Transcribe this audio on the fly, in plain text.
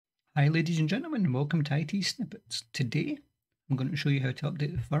Hi ladies and gentlemen, and welcome to ITSnippets. Today I'm going to show you how to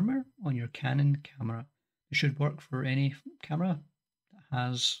update the firmware on your Canon camera. It should work for any camera that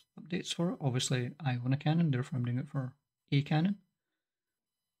has updates for it. Obviously I own a Canon, therefore I'm doing it for a Canon.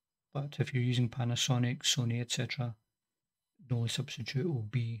 But if you're using Panasonic, Sony, etc., the only substitute will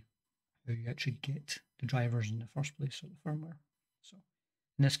be how you actually get the drivers in the first place, or the firmware. So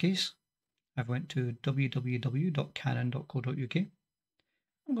in this case, I've went to www.canon.co.uk.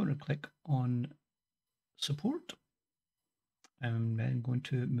 I'm going to click on support. I'm then going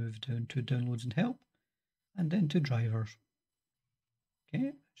to move down to downloads and help, and then to drivers.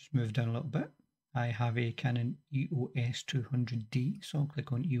 Okay, just move down a little bit. I have a Canon EOS 200D, so I'll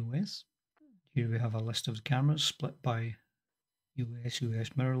click on EOS. Here we have a list of the cameras split by EOS,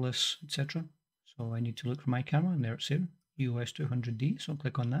 mirrorless, etc. So I need to look for my camera, and there it's here, EOS 200D, so I'll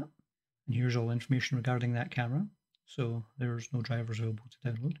click on that. And here's all information regarding that camera. So there's no drivers available to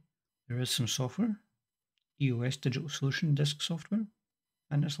download. There is some software, EOS Digital Solution Disk software,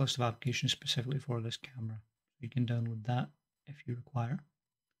 and this list of applications specifically for this camera. You can download that if you require.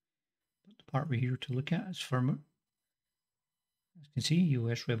 But the part we're here to look at is firmware. As you can see,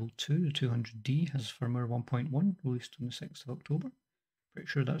 EOS Rebel 2, the 200D, has firmware 1.1, released on the 6th of October. Pretty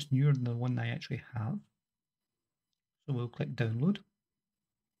sure that's newer than the one I actually have. So we'll click download,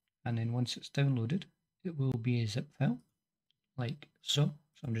 and then once it's downloaded, it will be a zip file, like so. So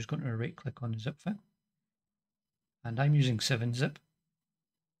I'm just going to right click on the zip file, and I'm using 7-zip.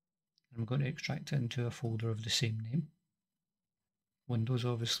 I'm going to extract it into a folder of the same name. Windows,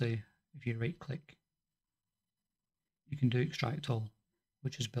 obviously, if you right click, you can do extract all,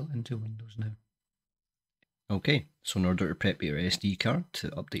 which is built into Windows now. Okay, so in order to prep your SD card to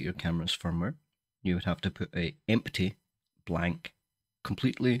update your camera's firmware, you would have to put a empty, blank,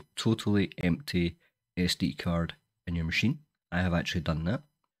 completely, totally empty SD card in your machine. I have actually done that.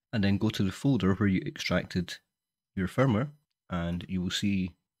 And then go to the folder where you extracted your firmware, and you will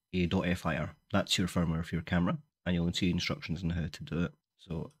see a .fir. That's your firmware for your camera, and you'll see instructions on how to do it.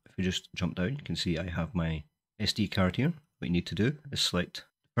 So if we just jump down, you can see I have my SD card here. What you need to do is select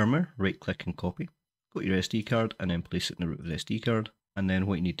firmware, right click and copy. Go to your SD card and then place it in the root of the SD card. And then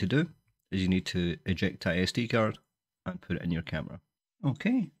what you need to do is you need to eject that SD card and put it in your camera.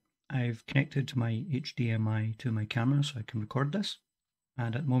 Okay, I've connected my HDMI to my camera so I can record this.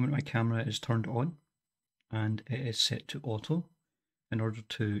 And at the moment my camera is turned on and it is set to auto. In order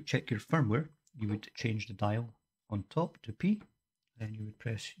to check your firmware, you would change the dial on top to P, then you would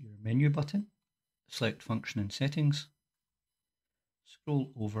press your menu button, select function and settings,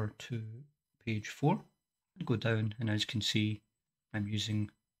 scroll over to page 4, and go down, and as you can see, I'm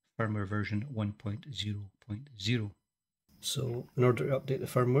using firmware version 1.0.0. So in order to update the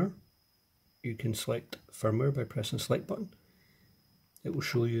firmware, you can select firmware by pressing the select button. It will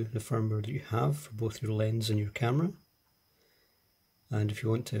show you the firmware that you have for both your lens and your camera. And if you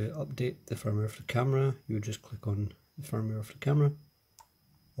want to update the firmware for the camera, you would just click on the firmware for the camera,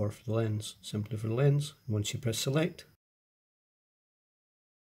 or for the lens, simply for the lens. Once you press select,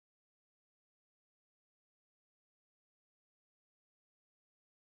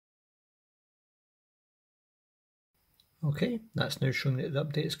 okay, that's now showing that the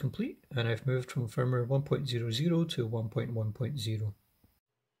update is complete, and I've moved from firmware 1.00 to 1.1.0.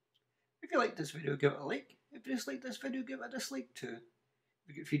 If you liked this video, give it a like. If you disliked this video, give it a dislike too. If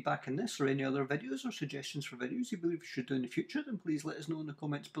you get feedback on this or any other videos or suggestions for videos you believe we should do in the future, then please let us know in the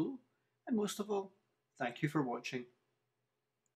comments below. And most of all, thank you for watching.